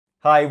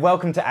Hi,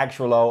 welcome to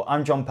Actualol.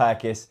 I'm Jon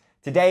Purkis.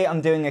 Today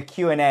I'm doing a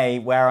Q&A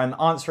where I'm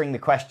answering the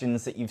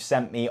questions that you've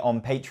sent me on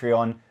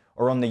Patreon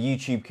or on the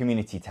YouTube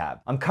community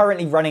tab. I'm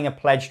currently running a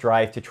pledge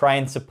drive to try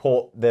and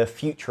support the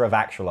future of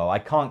Actualol. I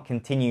can't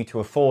continue to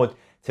afford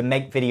to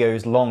make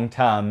videos long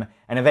term,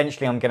 and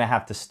eventually I'm gonna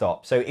have to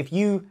stop. So if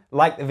you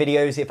like the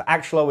videos, if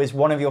Actualol is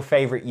one of your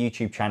favorite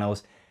YouTube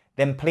channels,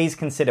 then please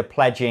consider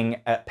pledging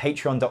at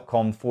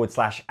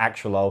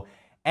patreon.com/Actualol.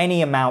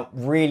 Any amount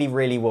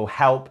really will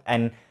help,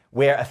 and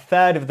we're a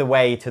third of the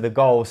way to the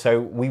goal, so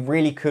we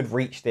really could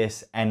reach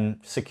this and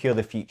secure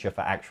the future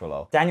for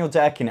Actualol. Daniel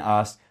Durkin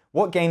asked,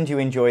 what game do you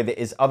enjoy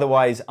that is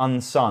otherwise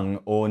unsung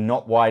or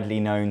not widely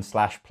known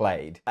 /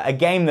 played? A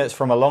game that's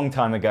from a long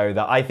time ago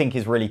that I think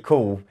is really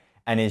cool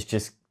and is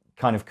just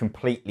kind of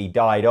completely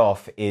died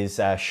off is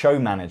Show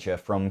Manager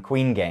from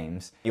Queen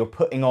Games. You're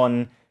putting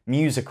on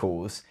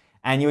musicals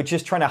and you're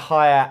just trying to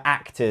hire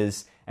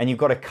actors, and you've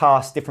got to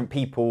cast different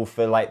people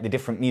for like the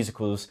different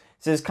musicals.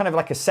 So there's kind of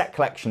like a set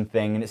collection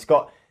thing, and it's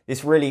got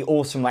this really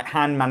awesome like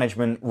hand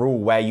management rule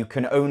where you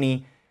can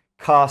only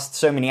cast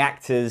so many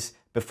actors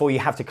before you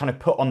have to kind of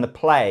put on the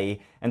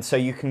play, and so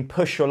you can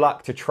push your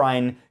luck to try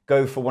and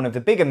go for one of the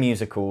bigger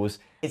musicals.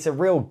 It's a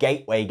real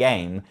gateway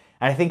game,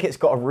 and I think it's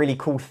got a really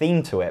cool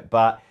theme to it,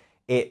 but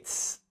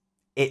it's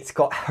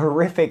got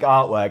horrific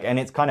artwork and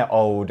it's kind of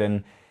old,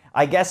 and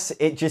I guess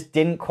it just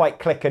didn't quite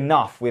click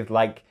enough with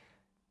like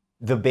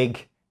the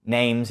big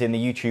names in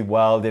the YouTube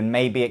world, and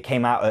maybe it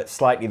came out at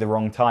slightly the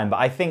wrong time. But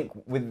I think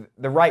with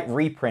the right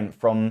reprint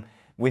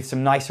with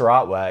some nicer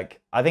artwork,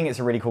 I think it's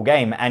a really cool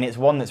game, and it's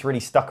one that's really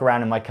stuck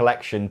around in my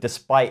collection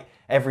despite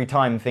every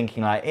time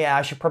thinking like, yeah,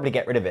 I should probably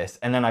get rid of this,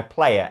 and then I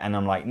play it and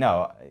I'm like,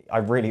 no, I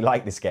really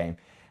like this game.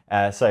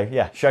 So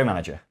yeah, Show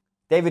Manager.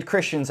 David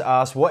Christians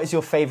asked, what is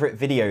your favorite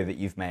video that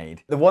you've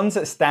made? The ones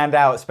that stand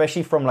out,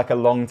 especially from like a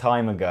long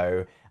time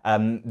ago,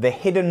 the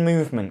Hidden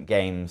Movement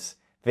games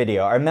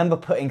video. I remember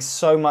putting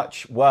so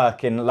much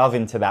work and love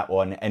into that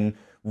one and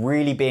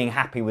really being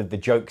happy with the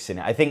jokes in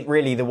it. I think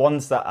really the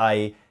ones that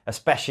I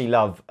especially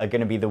love are going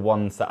to be the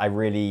ones that I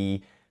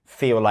really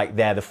feel like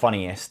they're the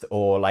funniest,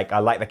 or like I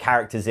like the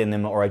characters in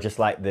them, or I just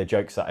like the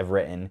jokes that I've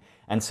written.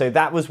 And so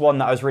that was one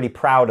that I was really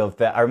proud of,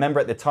 that I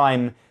remember at the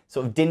time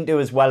sort of didn't do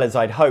as well as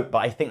I'd hoped, but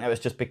I think that was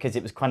just because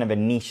it was kind of a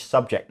niche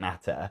subject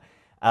matter.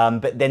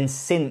 But then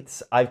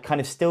since, I've kind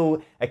of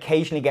still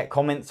occasionally get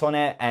comments on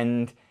it,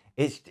 and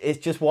it's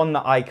just one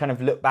that I kind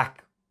of look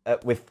back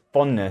at with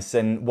fondness,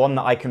 and one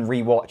that I can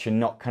rewatch and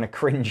not kind of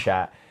cringe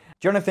at.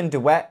 Jonathan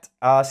DeWett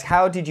asks,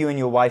 how did you and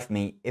your wife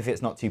meet, if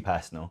it's not too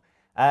personal?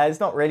 It's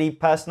not really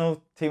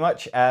personal too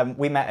much.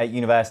 We met at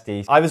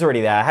university. I was already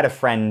there. I had a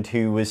friend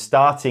who was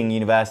starting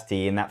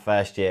university in that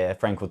first year, a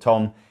friend called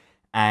Tom,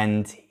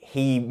 and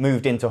he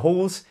moved into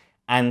halls,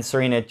 and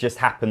Serena just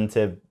happened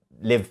to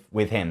live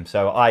with him.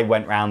 So I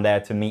went round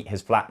there to meet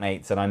his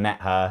flatmates, and I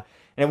met her.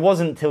 And it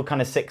wasn't until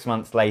kind of 6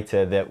 months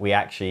later that we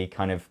actually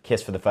kind of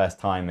kissed for the first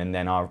time, and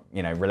then our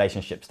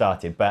relationship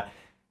started. But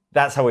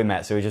that's how we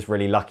met. So we're just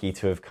really lucky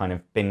to have kind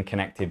of been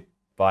connected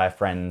by our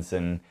friends.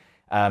 And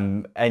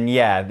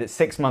yeah, that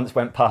 6 months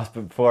went past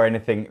before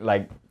anything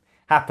like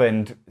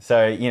happened.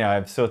 So,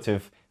 I sort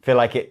of feel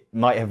like it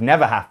might have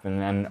never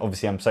happened. And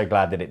obviously I'm so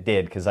glad that it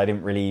did, because I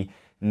didn't really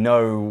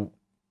know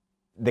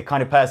the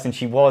kind of person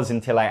she was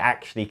until I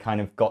actually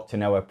kind of got to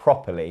know her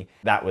properly.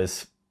 That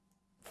was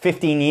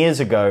 15 years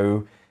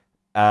ago,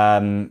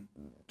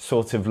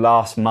 sort of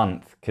last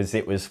month, because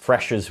it was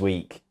Freshers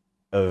Week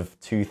of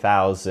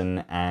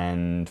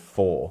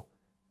 2004.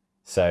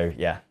 So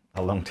yeah,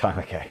 a long time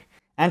ago.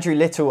 Andrew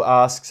Little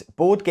asks,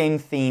 board game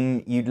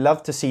theme you'd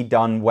love to see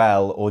done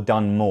well or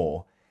done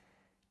more?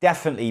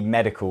 Definitely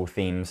medical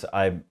themes.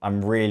 I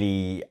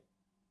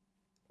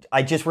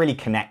just really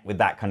connect with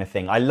that kind of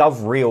thing. I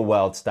love real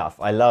world stuff.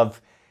 I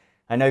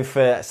know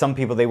for some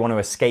people they want to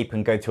escape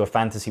and go to a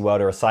fantasy world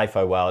or a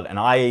sci-fi world, and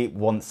I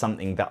want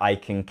something that I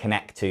can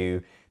connect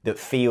to that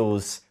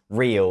feels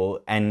real.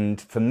 And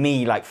for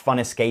me, like, fun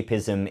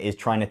escapism is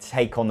trying to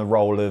take on the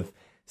role of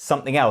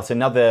something else,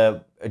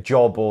 another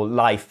job or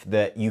life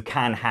that you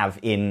can have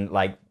in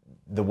like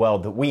the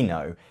world that we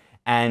know.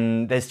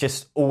 And there's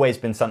just always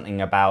been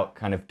something about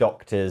kind of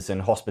doctors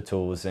and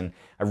hospitals, and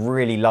I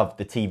really loved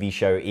the TV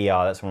show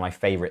ER. That's one of my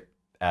favorite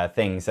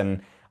things,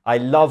 and I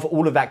love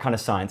all of that kind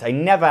of science. I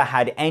never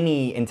had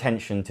any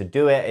intention to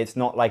do it. It's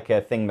not like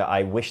a thing that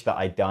I wish that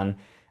I'd done,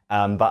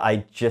 but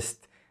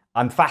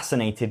I'm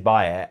fascinated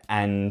by it.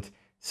 And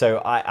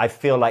so I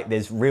feel like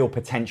there's real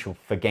potential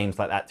for games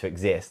like that to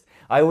exist.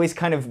 I always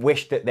kind of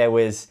wished that there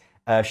was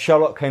a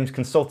Sherlock Holmes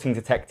consulting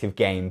detective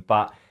game,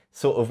 but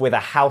sort of with a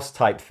house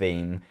type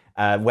theme,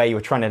 where you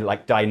were trying to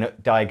like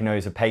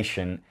diagnose a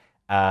patient.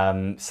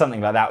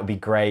 Something like that would be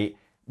great.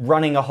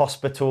 Running a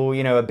hospital,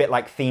 a bit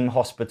like Theme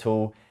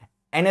Hospital.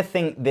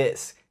 Anything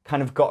that's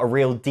kind of got a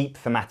real deep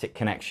thematic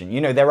connection.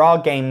 There are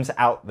games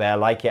out there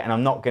like it, and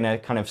I'm not going to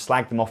kind of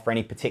slag them off for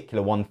any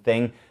particular one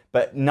thing,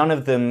 but none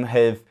of them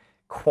have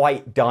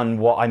quite done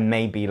what I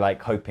may be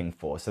like hoping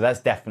for. So that's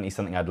definitely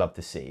something I'd love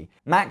to see.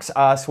 Max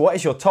asks, what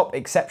is your top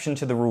exception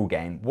to the rule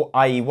game?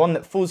 I.e. one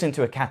that falls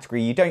into a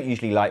category you don't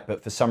usually like,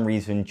 but for some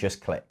reason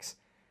just clicks.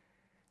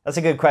 That's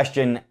a good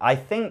question. I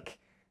think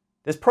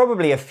there's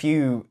probably a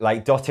few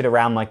like dotted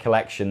around my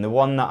collection. The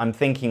one that I'm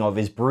thinking of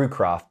is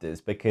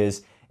Brewcrafters,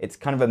 because it's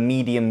kind of a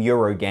medium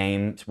Euro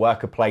game. It's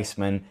worker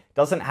placement,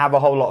 doesn't have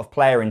a whole lot of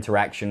player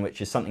interaction,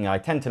 which is something I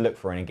tend to look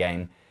for in a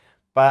game.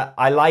 But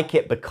I like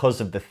it because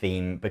of the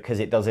theme, because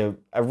it does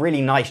a really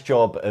nice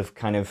job of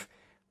kind of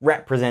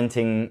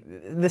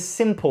representing the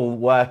simple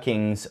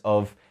workings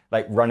of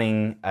like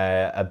running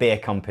a beer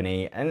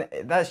company. And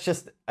that's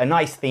just a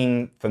nice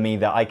theme for me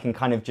that I can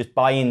kind of just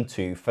buy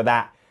into for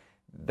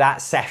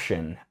that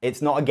session.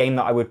 It's not a game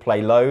that I would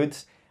play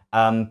loads,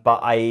 but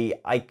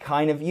I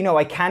kind of, you know,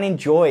 I can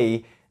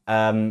enjoy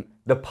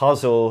the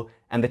puzzle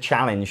and the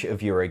challenge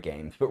of Euro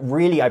games, but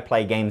really I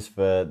play games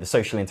for the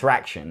social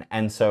interaction.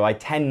 And so I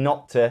tend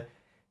not to,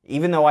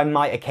 even though I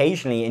might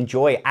occasionally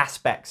enjoy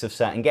aspects of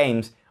certain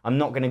games, I'm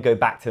not going to go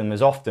back to them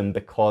as often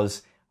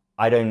because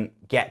I don't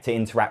get to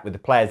interact with the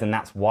players, and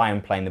that's why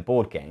I'm playing the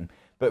board game.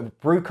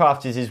 But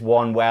Brewcrafters is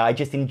one where I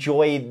just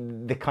enjoy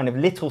the kind of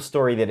little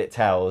story that it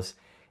tells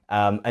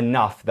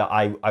enough that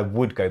I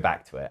would go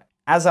back to it.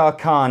 Azar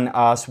Khan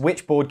asks,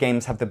 which board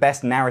games have the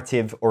best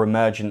narrative or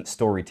emergent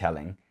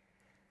storytelling?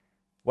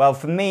 Well,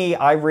 for me,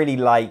 I really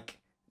like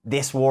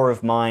This War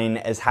of Mine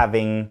as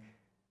having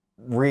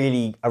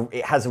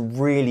it has a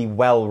really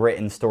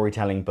well-written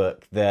storytelling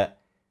book that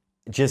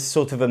just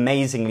sort of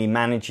amazingly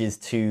manages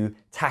to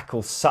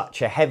tackle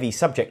such a heavy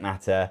subject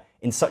matter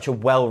in such a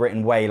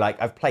well-written way. Like,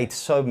 I've played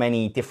so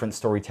many different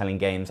storytelling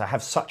games. I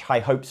have such high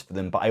hopes for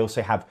them, but I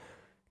also have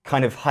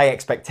kind of high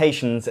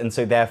expectations, and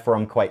so therefore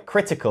I'm quite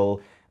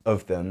critical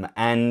of them.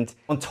 And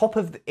on top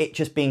of it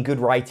just being good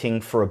writing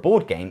for a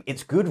board game,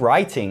 it's good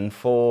writing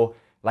for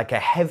like a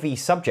heavy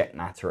subject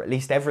matter. At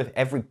least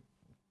every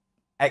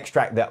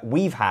extract that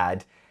we've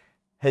had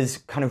has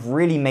kind of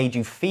really made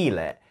you feel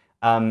it.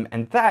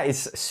 And that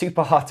is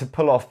super hard to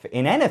pull off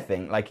in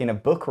anything, like in a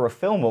book or a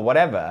film or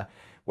whatever.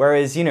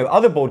 Whereas, you know,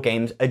 other board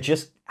games are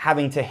just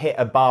having to hit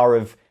a bar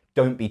of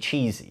don't be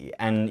cheesy.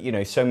 And, you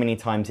know, so many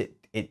times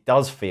it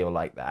does feel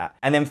like that.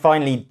 And then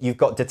finally, you've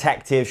got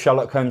Detective,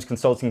 Sherlock Holmes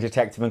Consulting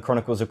Detective, and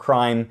Chronicles of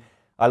Crime.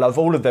 I love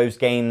all of those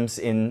games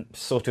in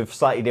sort of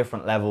slightly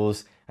different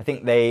levels. I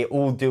think they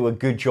all do a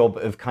good job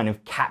of kind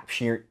of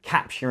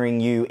capturing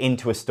you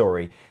into a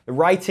story. The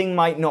writing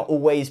might not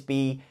always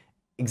be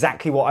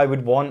exactly what I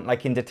would want,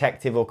 like in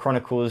Detective or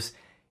Chronicles.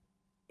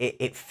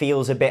 It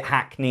feels a bit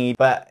hackneyed,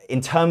 but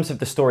in terms of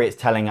the story it's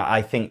telling,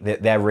 I think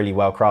that they're really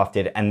well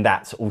crafted, and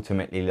that's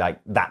ultimately like,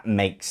 that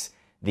makes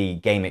the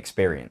game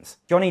experience.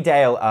 Johnny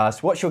Dale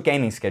asks, what's your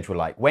gaming schedule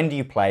like? When do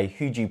you play?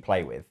 Who do you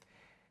play with?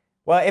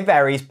 Well, it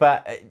varies,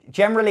 but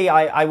generally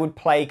I would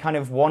play kind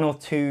of 1 or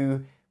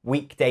 2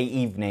 weekday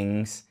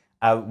evenings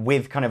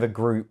with kind of a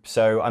group.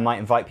 So I might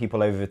invite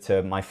people over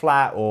to my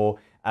flat, or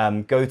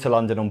go to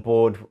London on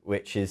Board,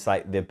 which is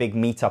like the big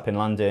meetup in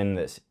London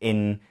that's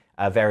in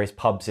various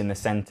pubs in the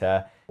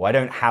centre. Well, I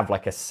don't have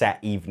like a set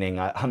evening.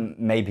 I'm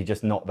maybe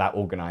just not that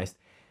organised.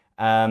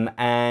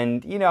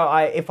 And, you know,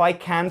 if I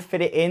can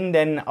fit it in,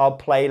 then I'll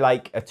play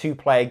like a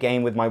 2-player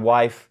game with my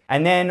wife.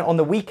 And then on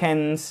the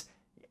weekends,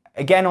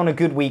 again, on a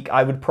good week,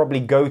 I would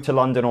probably go to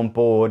London on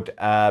Board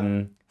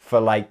for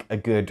like a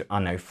good, I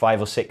don't know,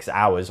 5 or 6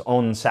 hours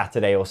on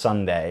Saturday or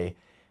Sunday.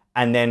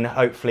 And then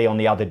hopefully on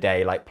the other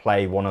day, like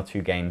play 1 or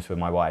 2 games with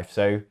my wife.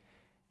 So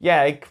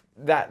yeah,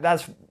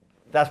 that's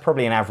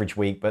probably an average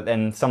week. But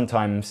then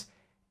sometimes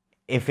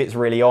if it's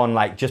really on,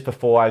 like just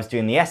before I was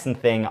doing the Essen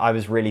thing, I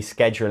was really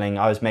scheduling.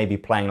 I was maybe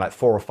playing like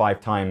 4 or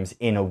 5 times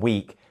in a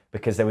week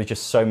because there was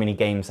just so many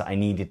games that I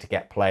needed to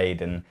get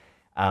played, and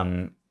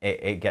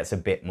it gets a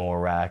bit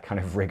more kind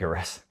of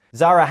rigorous.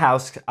 Zara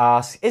House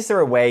asks, is there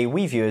a way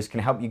we viewers can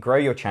help you grow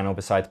your channel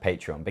besides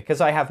Patreon? Because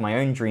I have my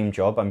own dream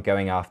job I'm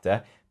going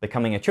after,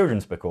 becoming a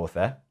children's book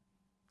author.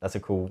 That's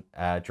a cool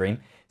dream.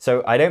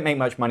 So I don't make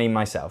much money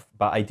myself,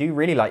 but I do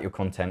really like your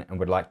content and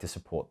would like to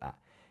support that.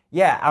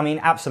 Yeah, I mean,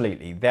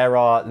 absolutely. There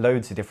are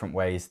loads of different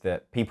ways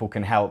that people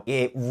can help.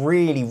 It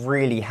really,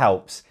 really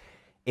helps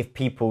if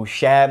people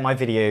share my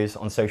videos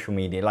on social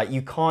media. Like,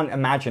 you can't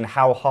imagine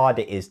how hard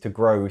it is to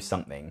grow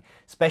something,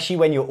 especially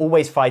when you're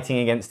always fighting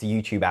against the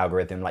YouTube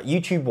algorithm. Like,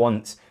 YouTube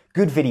wants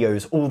good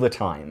videos all the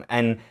time,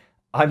 and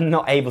I'm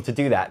not able to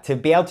do that. To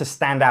be able to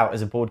stand out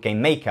as a board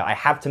game maker, I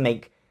have to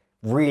make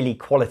really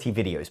quality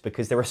videos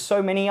because there are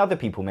so many other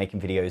people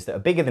making videos that are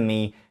bigger than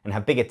me and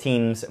have bigger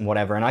teams and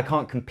whatever, and I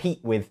can't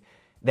compete with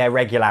their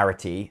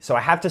regularity. So I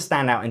have to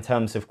stand out in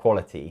terms of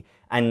quality.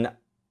 And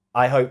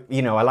I hope,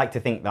 you know, I like to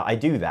think that I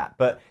do that.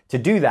 But to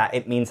do that,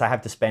 it means I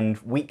have to spend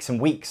weeks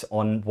and weeks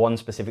on one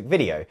specific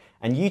video.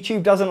 And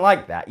YouTube doesn't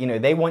like that. You know,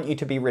 they want you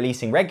to be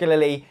releasing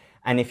regularly.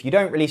 And if you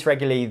don't release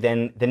regularly,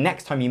 then the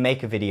next time you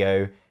make a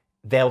video,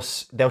 they'll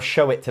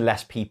show it to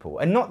less people,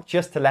 and not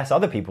just to less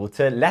other people,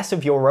 to less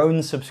of your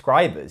own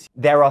subscribers.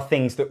 There are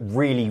things that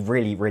really,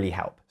 really, really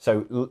help.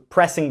 So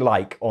pressing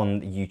like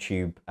on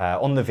YouTube,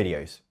 on the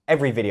videos,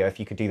 every video, if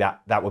you could do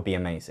that, that would be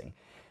amazing.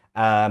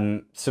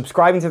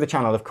 Subscribing to the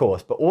channel, of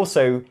course, but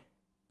also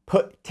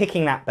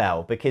ticking that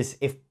bell, because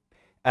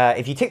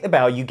if you tick the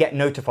bell, you get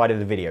notified of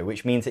the video,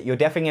 which means that you're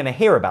definitely going to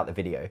hear about the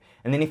video.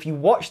 And then if you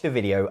watch the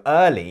video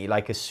early,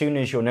 like as soon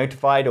as you're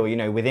notified, or, you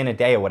know, within a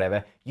day or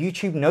whatever,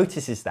 YouTube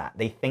notices that.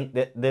 They think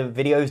that the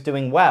video is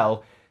doing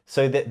well,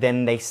 so that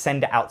then they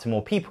send it out to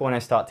more people and I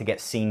start to get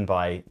seen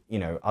by, you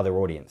know, other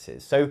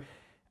audiences. So,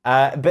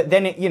 but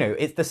then, you know,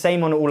 it's the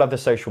same on all other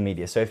social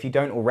media. So if you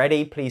don't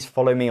already, please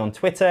follow me on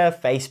Twitter,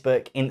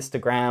 Facebook,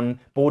 Instagram,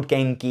 Board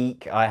Game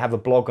Geek. I have a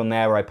blog on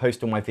there where I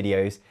post all my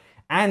videos.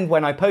 And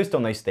when I post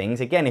on those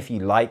things, again, if you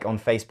like on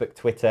Facebook,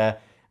 Twitter,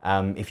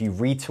 if you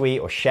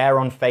retweet or share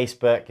on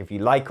Facebook, if you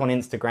like on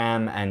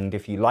Instagram, and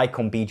if you like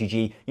on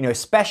BGG, you know,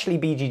 especially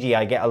BGG,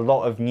 I get a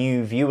lot of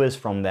new viewers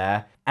from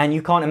there. And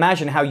you can't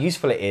imagine how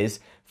useful it is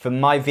for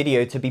my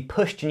video to be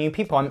pushed to new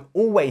people. I'm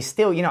always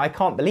still, you know, I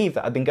can't believe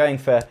that I've been going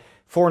for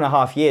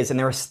 4.5 years and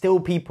there are still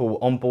people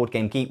on Board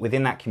Game Geek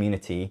within that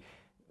community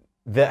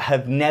that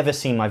have never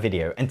seen my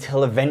video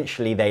until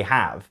eventually they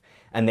have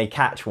and they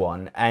catch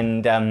one.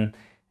 And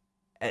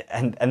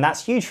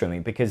that's huge for me,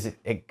 because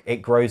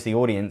it grows the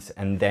audience,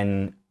 and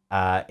then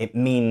it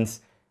means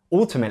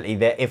ultimately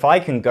that if I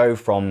can go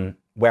from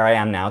where I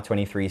am now,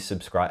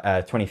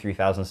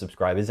 23,000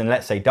 subscribers, and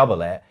let's say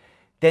double it,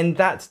 then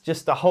that's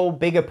just a whole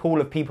bigger pool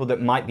of people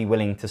that might be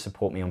willing to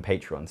support me on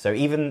Patreon. So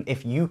even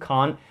if you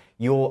can't,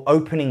 you're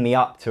opening me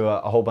up to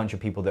a whole bunch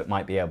of people that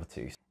might be able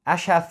to.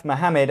 Ashath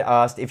Mohammed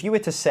asked, if you were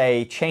to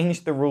say,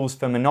 change the rules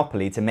for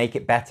Monopoly to make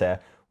it better,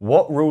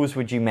 what rules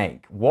would you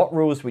make? What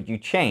rules would you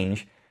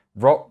change?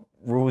 What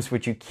rules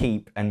would you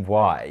keep, and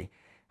why?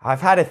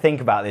 I've had to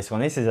think about this one.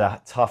 This is a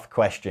tough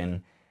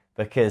question,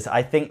 because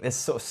I think there's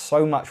sort of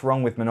so much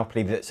wrong with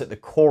Monopoly that's at the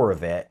core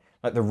of it,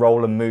 like the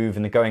roll and move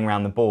and the going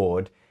around the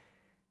board,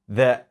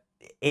 that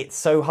it's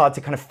so hard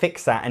to kind of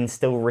fix that and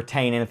still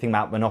retain anything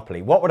about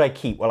Monopoly. What would I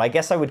keep? Well, I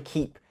guess I would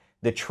keep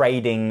the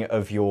trading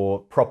of your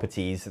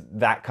properties,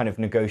 that kind of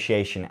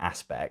negotiation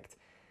aspect.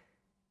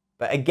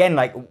 But again,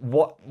 like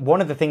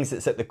one of the things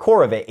that's at the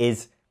core of it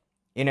is,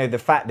 you know, the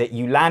fact that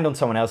you land on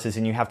someone else's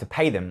and you have to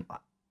pay them.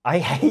 I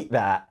hate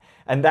that.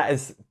 And that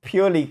is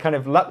purely kind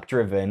of luck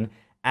driven.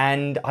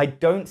 And I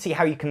don't see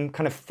how you can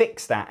kind of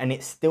fix that and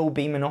it still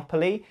be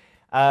Monopoly.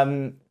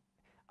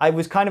 I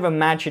was kind of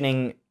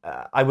imagining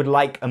I would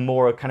like a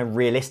more kind of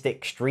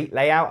realistic street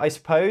layout, I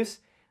suppose.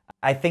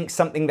 I think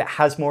something that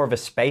has more of a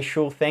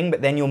spatial thing,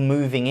 but then you're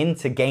moving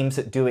into games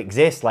that do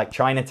exist, like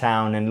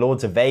Chinatown and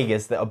Lords of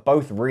Vegas, that are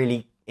both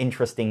really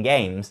interesting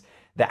games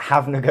that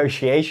have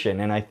negotiation,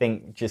 and I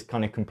think just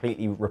kind of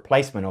completely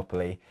replace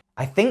Monopoly.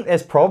 I think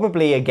there's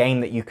probably a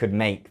game that you could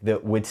make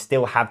that would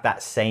still have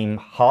that same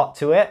heart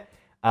to it,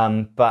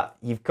 but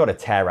you've got to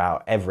tear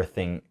out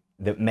everything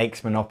that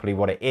makes Monopoly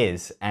what it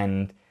is,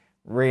 and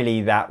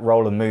really that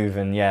roll and move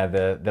and yeah,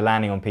 the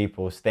landing on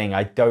people's thing,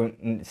 I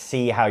don't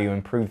see how you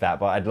improve that,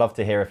 but I'd love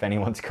to hear if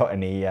anyone's got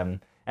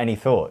any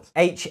thoughts.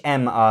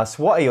 HM asks,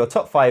 what are your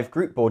top 5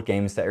 group board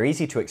games that are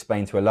easy to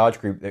explain to a large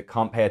group that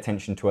can't pay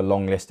attention to a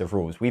long list of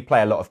rules? We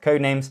play a lot of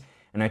Codenames,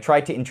 and I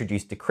tried to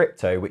introduce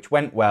Decrypto, which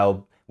went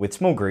well with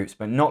small groups,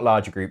 but not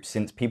larger groups,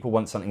 since people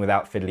want something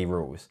without fiddly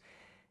rules.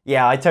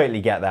 Yeah, I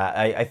totally get that.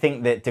 I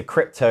think that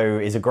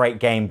Decrypto is a great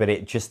game, but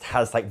it just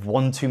has like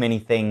one too many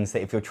things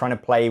that if you're trying to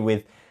play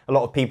with a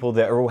lot of people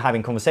that are all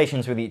having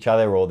conversations with each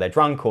other, or they're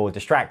drunk or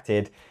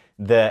distracted,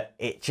 that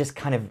it just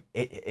kind of,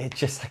 it's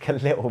just like a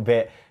little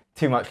bit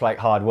too much like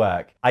hard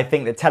work. I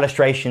think that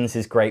Telestrations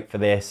is great for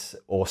this,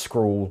 or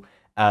Scrawl.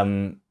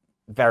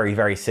 Very,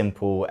 very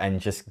simple and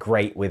just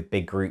great with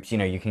big groups. You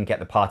know, you can get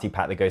the party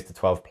pack that goes to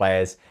 12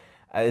 players.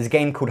 There's a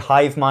game called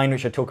Hive Mind,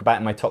 which I talk about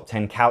in my top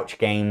 10 couch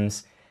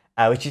games,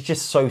 which is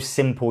just so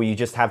simple. You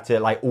just have to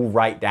like all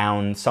write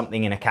down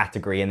something in a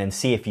category and then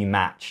see if you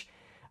match.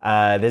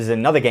 There's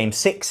another game,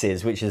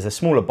 Sixes, which is a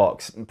smaller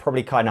box,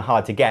 probably kind of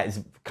hard to get.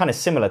 It's kind of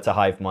similar to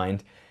Hive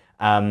Mind.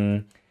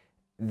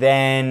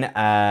 Then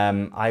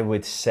I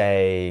would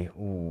say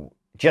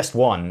Just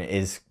One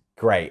is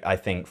great, I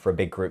think, for a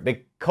big group.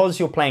 Because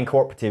you're playing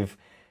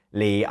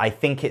cooperatively, I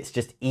think it's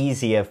just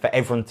easier for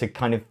everyone to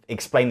kind of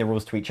explain the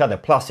rules to each other.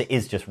 Plus, it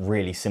is just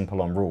really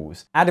simple on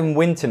rules. Adam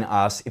Winton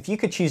asks, if you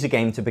could choose a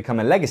game to become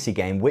a legacy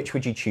game, which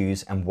would you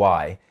choose and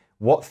why?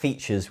 What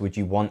features would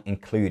you want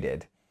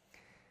included?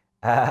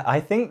 I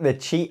think the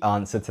cheat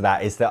answer to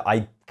that is that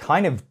I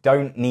kind of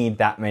don't need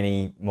that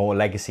many more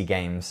legacy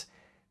games.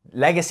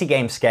 Legacy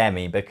games scare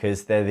me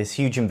because they're this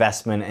huge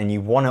investment and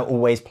you want to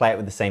always play it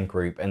with the same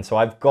group. And so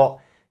I've got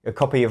a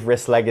copy of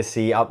Risk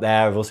Legacy up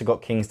there. I've also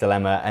got King's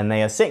Dilemma, and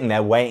they are sitting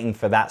there waiting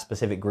for that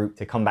specific group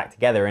to come back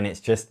together, and it's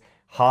just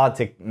hard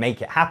to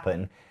make it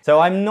happen. So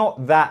I'm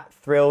not that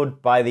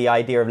thrilled by the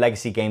idea of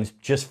legacy games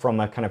just from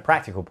a kind of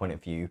practical point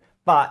of view.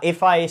 But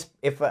if I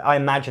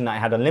imagine that I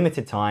had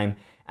unlimited time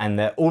and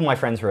that all my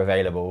friends were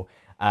available,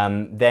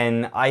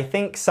 then I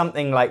think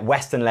something like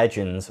Western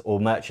Legends or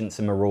Merchants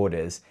and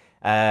Marauders,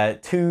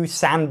 two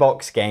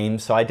sandbox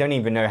games, so I don't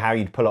even know how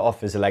you'd pull it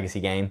off as a legacy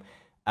game.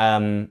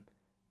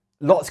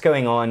 Lots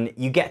going on,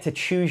 you get to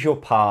choose your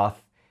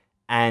path,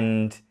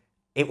 and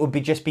it would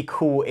just be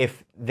cool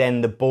if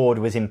then the board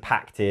was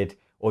impacted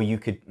or you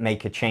could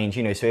make a change,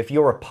 you know, so if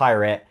you're a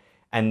pirate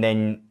and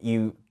then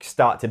you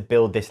start to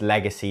build this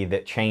legacy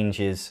that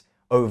changes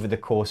over the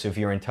course of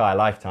your entire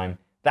lifetime,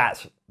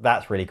 that's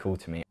really cool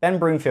to me. Ben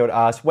Broomfield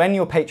asks, when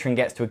your Patreon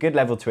gets to a good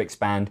level to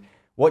expand,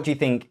 what do you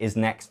think is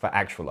next for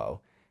Actualol?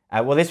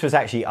 Well, this was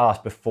actually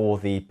asked before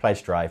the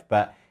pledge drive,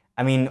 but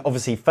I mean,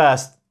 obviously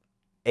first,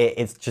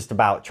 it's just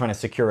about trying to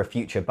secure a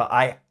future,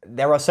 but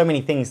there are so many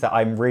things that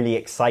I'm really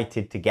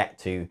excited to get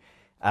to.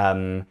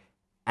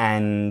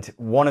 And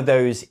one of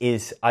those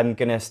is I'm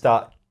gonna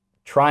start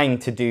trying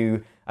to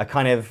do a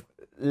kind of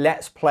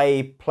let's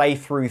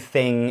playthrough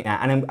thing,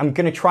 and I'm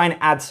gonna try and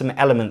add some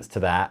elements to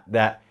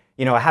that,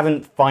 you know, I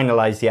haven't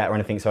finalized yet or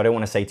anything, so I don't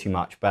wanna say too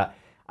much, but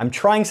I'm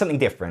trying something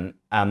different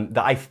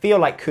that I feel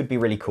like could be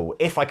really cool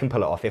if I can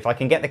pull it off, if I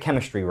can get the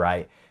chemistry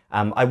right.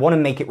 I want to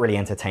make it really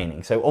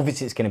entertaining. So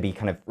obviously it's going to be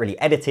kind of really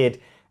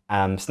edited,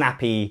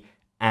 snappy,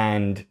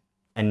 and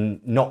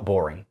not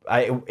boring.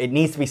 It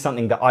needs to be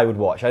something that I would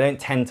watch. I don't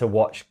tend to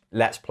watch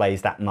Let's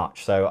Plays that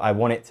much, so I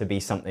want it to be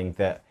something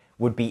that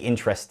would be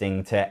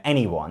interesting to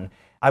anyone.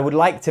 I would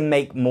like to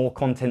make more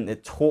content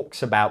that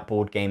talks about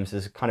board games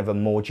as kind of a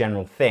more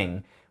general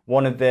thing.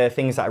 One of the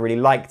things that I really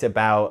liked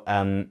about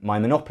my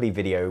Monopoly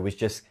video was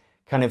just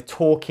kind of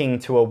talking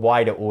to a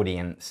wider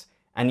audience.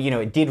 And, you know,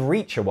 it did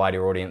reach a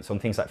wider audience on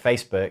things like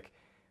Facebook,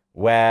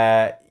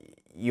 where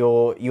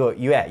you're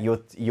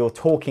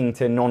talking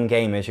to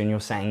non-gamers and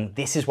you're saying,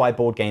 this is why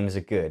board games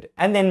are good.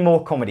 And then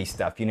more comedy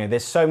stuff. You know,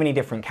 there's so many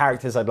different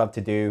characters I'd love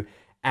to do.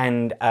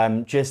 And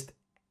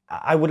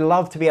I would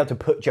love to be able to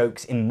put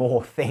jokes in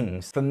more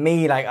things. For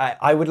me, like,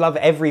 I would love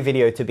every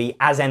video to be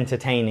as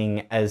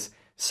entertaining as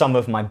some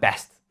of my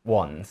best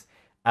ones.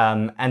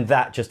 And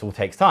that just all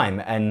takes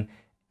time. And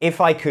if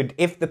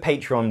the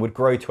Patreon would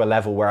grow to a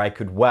level where I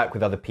could work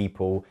with other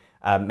people,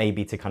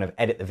 maybe to kind of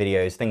edit the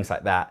videos, things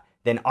like that,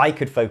 then I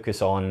could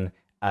focus on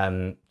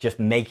just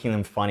making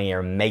them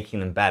funnier and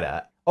making them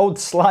better. Old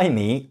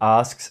Slimy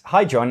asks,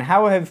 hi Jon,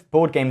 how have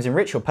board games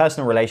enriched your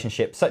personal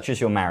relationships, such as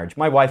your marriage?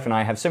 My wife and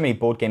I have so many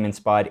board game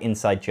inspired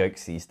inside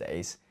jokes these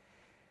days.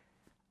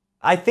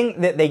 I think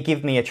that they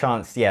give me a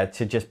chance, yeah,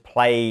 to just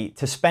play,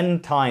 to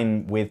spend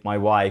time with my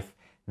wife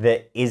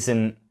that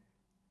isn't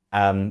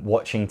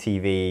watching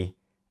TV.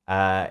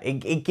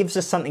 It gives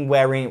us something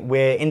where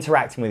we're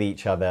interacting with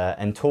each other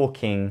and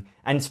talking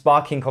and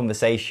sparking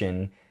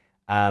conversation.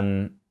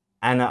 Yeah,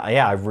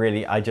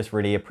 I just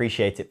really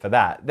appreciate it for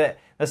that.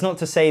 That's not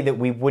to say that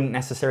we wouldn't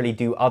necessarily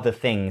do other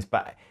things,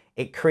 but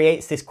it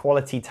creates this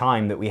quality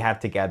time that we have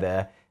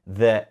together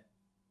that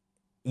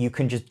you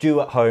can just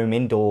do at home,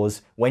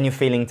 indoors, when you're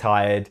feeling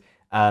tired.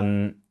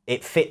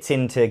 It fits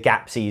into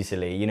gaps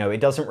easily. You know, it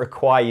doesn't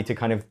require you to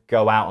kind of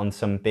go out on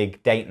some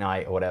big date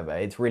night or whatever.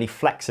 It's really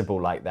flexible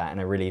like that,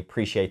 and I really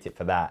appreciate it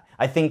for that.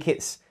 I think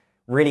it's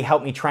really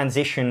helped me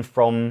transition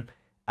from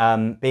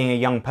being a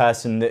young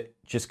person that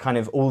just kind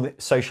of all the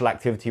social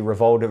activity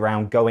revolved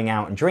around going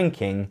out and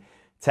drinking,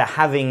 to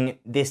having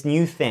this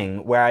new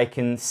thing where I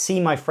can see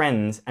my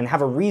friends and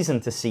have a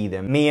reason to see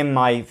them. Me and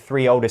my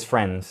 3 oldest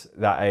friends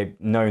that I've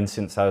known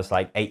since I was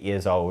like 8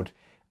 years old,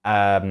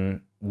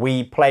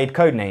 we played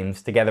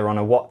Codenames together on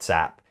a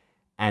WhatsApp,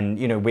 and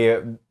you know,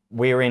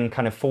 we're in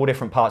kind of 4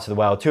 different parts of the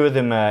world. 2 of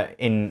them are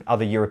in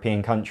other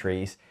European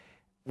countries.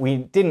 We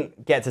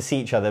didn't get to see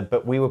each other,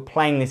 but we were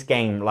playing this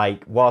game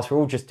like whilst we're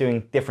all just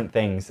doing different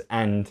things,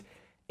 and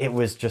it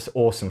was just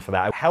awesome for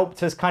that. It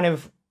helped us kind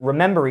of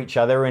remember each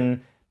other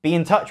and be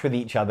in touch with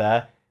each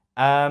other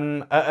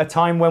at a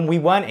time when we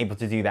weren't able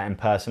to do that in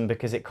person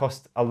because it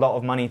cost a lot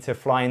of money to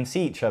fly and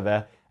see each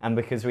other, and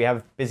because we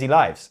have busy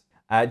lives.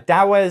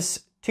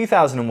 Dawes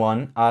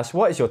 2001 asks,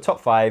 what is your top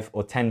 5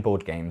 or 10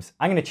 board games?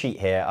 I'm going to cheat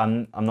here,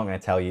 I'm not going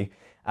to tell you,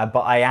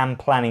 but I am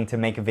planning to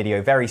make a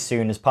video very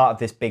soon as part of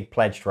this big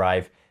pledge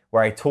drive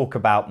where I talk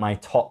about my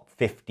top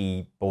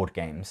 50 board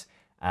games.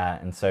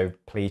 And so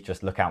please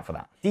just look out for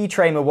that.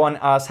 DTramer1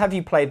 asks, have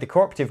you played the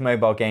cooperative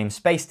mobile game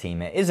Space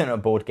Team? It isn't a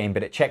board game,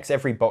 but it checks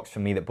every box for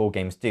me that board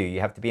games do.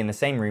 You have to be in the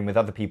same room with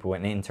other people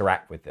and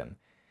interact with them.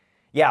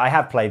 Yeah, I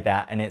have played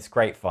that and it's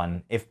great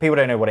fun. If people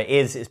don't know what it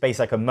is, it's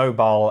basically like a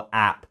mobile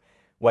app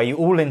where you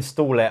all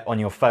install it on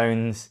your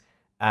phones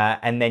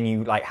and then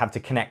you like have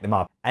to connect them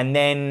up. And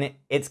then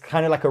it's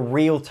kind of like a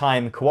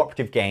real-time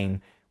cooperative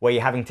game where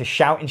you're having to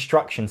shout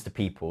instructions to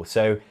people.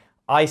 So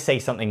I say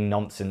something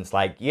nonsense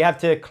like, you have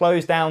to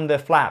close down the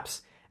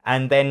flaps,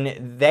 and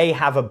then they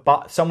have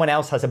someone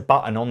else has a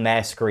button on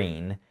their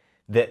screen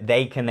that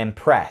they can then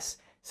press.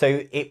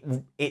 So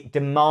it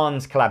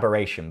demands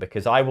collaboration,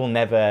 because I will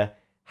never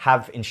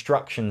have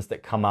instructions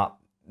that come up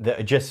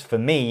that are just for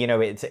me. You know,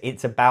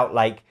 it's about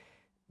like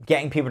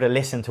getting people to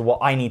listen to what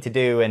I need to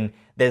do, and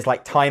there's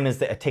like timers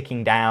that are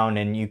ticking down,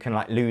 and you can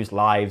like lose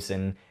lives,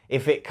 and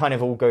if it kind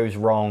of all goes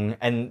wrong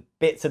and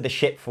bits of the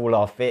ship fall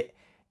off,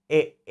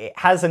 it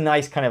has a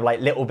nice kind of like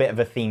little bit of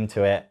a theme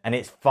to it, and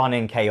it's fun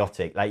and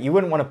chaotic. Like, you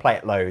wouldn't want to play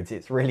it loads.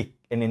 It's really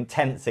an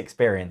intense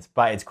experience,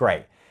 but it's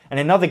great. And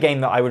another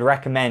game that I would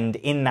recommend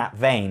in that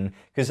vein,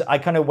 because I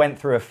kind of went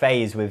through a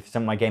phase with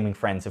some of my gaming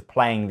friends of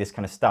playing this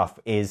kind of stuff,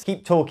 is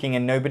Keep Talking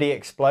and Nobody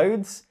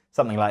Explodes,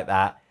 something like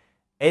that.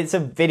 It's a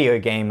video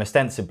game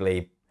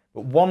ostensibly,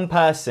 but one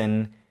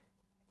person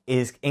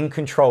is in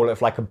control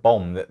of like a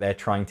bomb that they're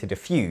trying to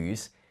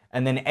defuse,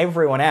 and then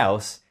everyone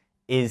else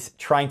is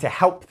trying to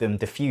help them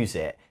defuse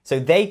it. So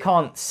they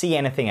can't see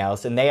anything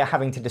else, and they are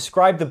having to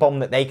describe the bomb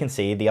that they can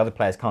see, the other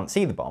players can't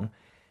see the bomb,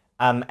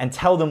 and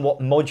tell them what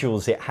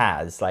modules it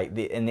has.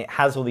 And it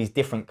has all these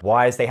different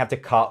wires they have to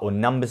cut or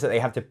numbers that they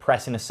have to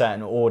press in a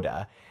certain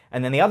order.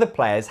 And then the other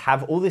players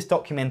have all this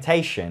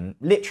documentation,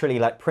 literally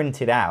like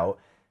printed out,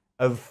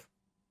 of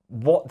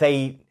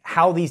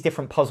how these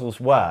different puzzles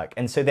work.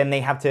 And so then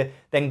they have to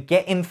then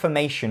get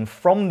information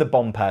from the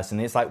bomb person.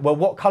 It's like, well,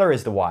 what color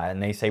is the wire?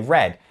 And they say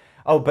red.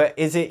 Oh, but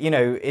is it,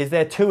 is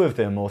there 2 of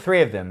them or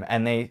 3 of them?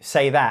 And they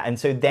say that. And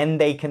so then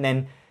they can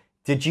then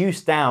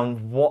deduce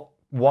down what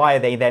wire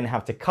they then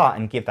have to cut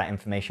and give that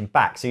information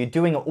back. So you're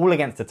doing it all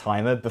against a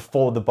timer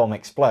before the bomb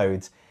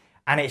explodes.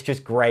 And it's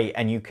just great.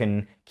 And you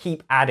can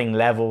keep adding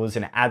levels,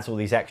 and it adds all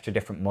these extra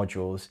different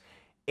modules.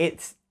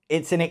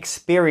 It's an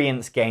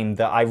experience game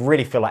that I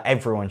really feel like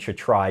everyone should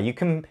try. You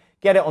can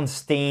get it on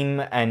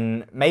Steam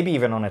and maybe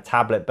even on a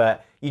tablet,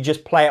 but you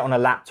just play it on a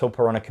laptop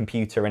or on a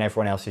computer, and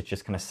everyone else is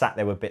just kind of sat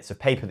there with bits of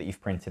paper that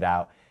you've printed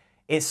out.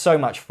 It's so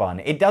much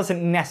fun. It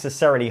doesn't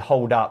necessarily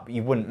hold up.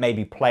 You wouldn't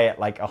maybe play it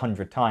like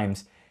 100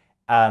 times,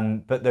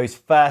 but those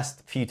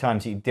first few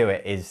times you do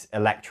it is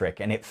electric,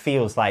 and it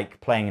feels like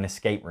playing an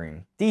escape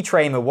room.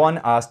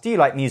 DTramer1 asked, do you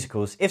like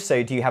musicals? If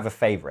so, do you have a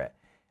favorite?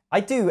 I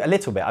do a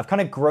little bit. I've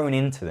kind of grown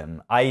into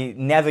them. I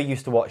never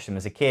used to watch them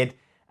as a kid,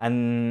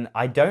 and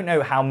I don't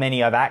know how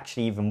many I've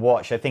actually even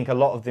watched. I think a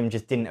lot of them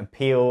just didn't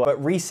appeal.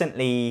 But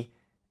recently,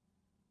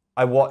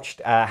 I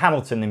watched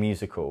Hamilton the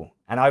musical,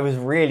 and I was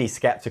really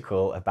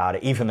skeptical about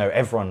it, even though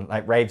everyone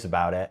like raves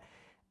about it.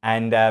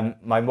 And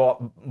my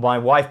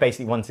wife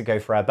basically wanted to go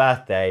for her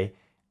birthday,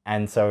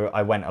 and so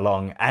I went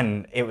along,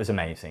 and it was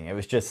amazing. It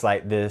was just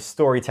like the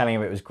storytelling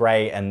of it was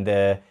great,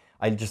 and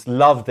I just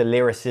loved the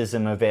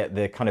lyricism of it,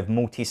 the kind of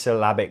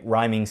multisyllabic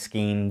rhyming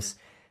schemes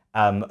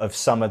of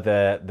some of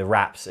the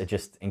raps are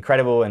just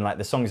incredible, and like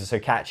the songs are so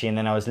catchy. And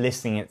then I was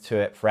listening to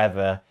it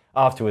forever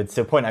afterwards,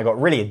 to the point I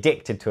got really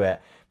addicted to it.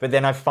 But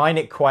then I find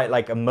it quite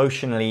like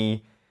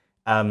emotionally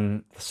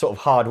sort of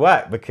hard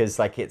work, because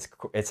like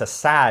it's a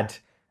sad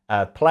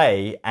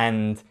play,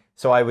 and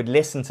so I would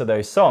listen to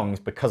those songs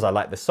because I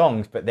like the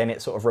songs, but then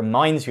it sort of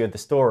reminds you of the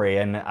story,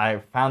 and I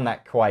found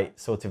that quite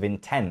sort of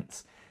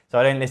intense. So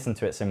I don't listen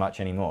to it so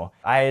much anymore.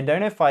 I don't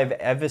know if I've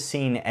ever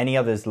seen any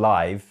others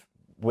live,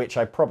 which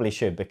I probably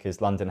should, because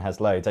London has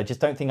loads. I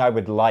just don't think I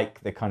would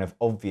like the kind of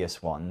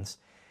obvious ones.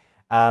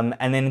 And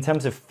then in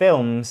terms of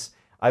films,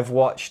 I've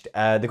watched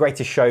The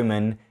Greatest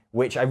Showman,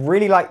 which I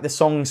really liked the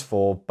songs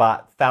for,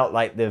 but felt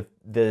like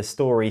the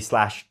story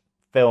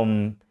 /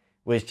 film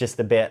was just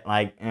a bit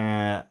like,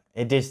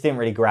 it just didn't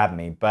really grab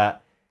me.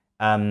 But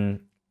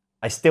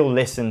I still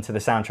listen to the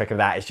soundtrack of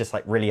that. It's just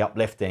like really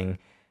uplifting.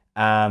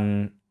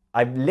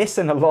 I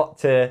listen a lot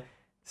to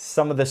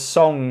some of the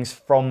songs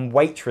from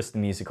Waitress the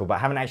musical, but I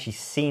haven't actually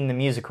seen the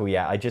musical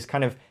yet. I just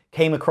kind of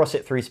came across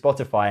it through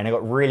Spotify, and I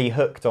got really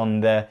hooked on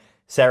the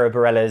Sarah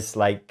Bareilles,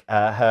 like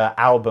her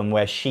album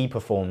where she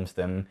performs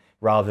them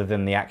rather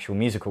than the actual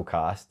musical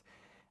cast.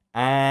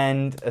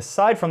 And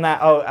aside from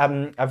that,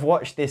 I've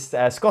watched this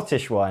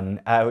Scottish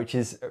one, which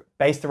is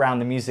based around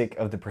the music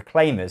of the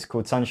Proclaimers,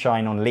 called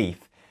Sunshine on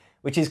Leith,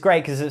 which is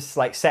great because it's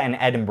like set in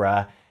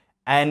Edinburgh.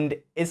 And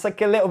it's like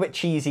a little bit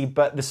cheesy,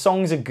 but the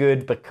songs are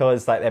good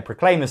because like they're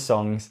Proclaimers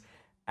songs.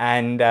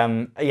 And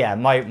yeah,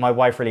 my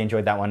wife really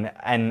enjoyed that one,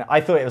 and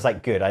I thought it was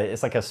like good.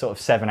 It's like a sort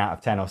of 7 out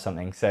of 10 or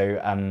something.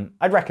 So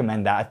I'd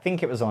recommend that. I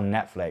think it was on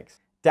Netflix.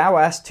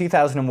 Dawas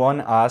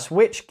 2001 asks,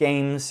 which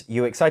games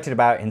you excited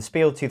about in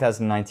Spiel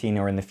 2019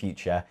 or in the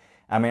future?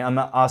 I mean, I'm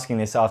not asking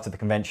this after the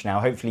convention now.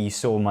 Hopefully you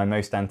saw my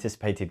most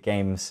anticipated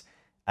games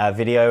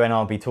video, and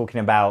I'll be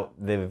talking about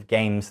the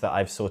games that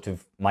I've sort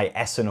of, my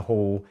Essen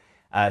haul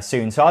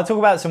soon. So I'll talk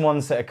about some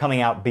ones that are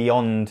coming out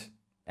beyond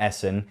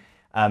Essen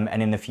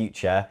and in the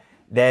future.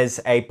 There's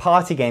a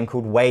party game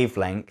called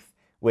Wavelength,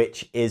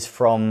 which is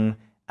from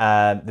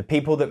the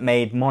people that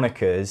made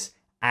Monikers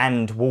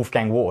and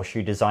Wolfgang Warsch,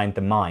 who designed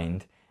The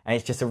Mind. And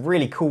it's just a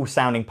really cool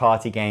sounding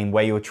party game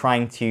where you're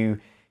trying to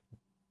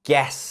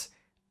guess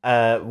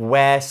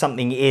where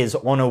something is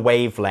on a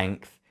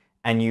wavelength,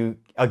 and you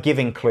are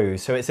giving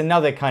clues. So it's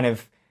another kind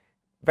of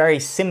very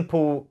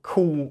simple,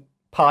 cool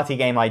party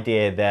game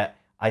idea that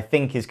I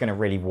think is going to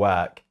really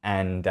work.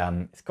 And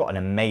it's got an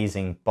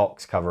amazing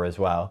box cover as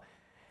well.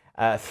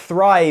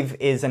 Thrive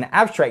is an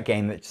abstract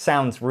game that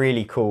sounds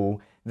really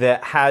cool,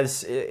 that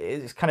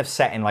is kind of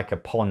set in like a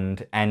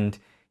pond, and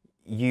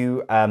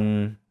you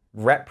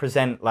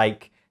represent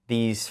like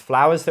these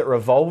flowers that are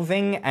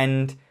evolving,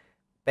 and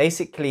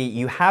basically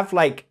you have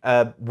like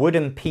a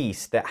wooden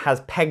piece that has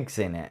pegs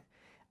in it,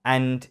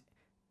 and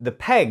the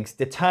pegs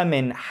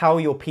determine how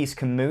your piece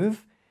can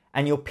move,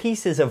 and your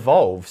pieces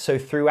evolve. So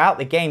throughout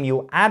the game,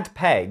 you'll add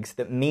pegs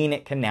that mean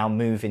it can now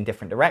move in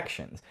different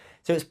directions.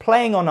 So it's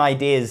playing on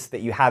ideas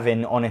that you have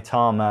in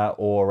Onitama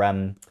or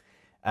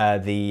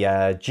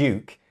the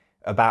Duke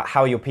about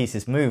how your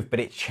pieces move, but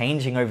it's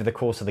changing over the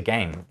course of the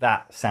game.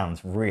 That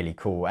sounds really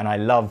cool. And I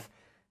love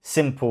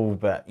simple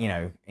but, you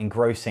know,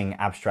 engrossing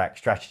abstract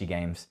strategy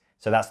games.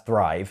 So that's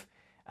Thrive.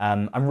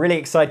 I'm really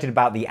excited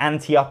about the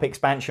Anti-Up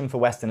expansion for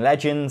Western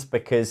Legends,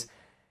 because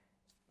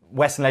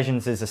Western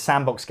Legends is a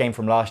sandbox game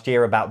from last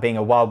year about being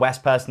a Wild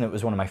West person. It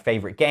was one of my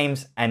favorite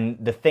games, and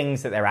the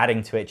things that they're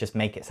adding to it just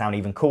make it sound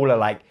even cooler.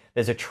 Like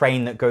there's a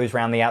train that goes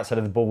around the outside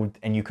of the board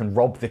and you can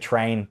rob the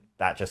train.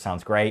 That just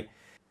sounds great.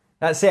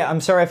 That's it.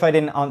 I'm sorry if I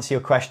didn't answer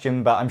your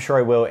question, but I'm sure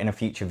I will in a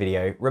future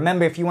video.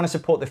 Remember, if you want to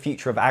support the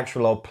future of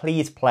Actualol,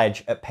 please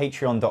pledge at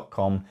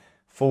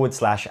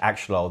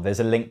patreon.com/Actualol. There's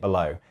a link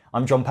below.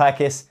 I'm Jon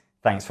Purkis.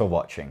 Thanks for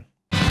watching.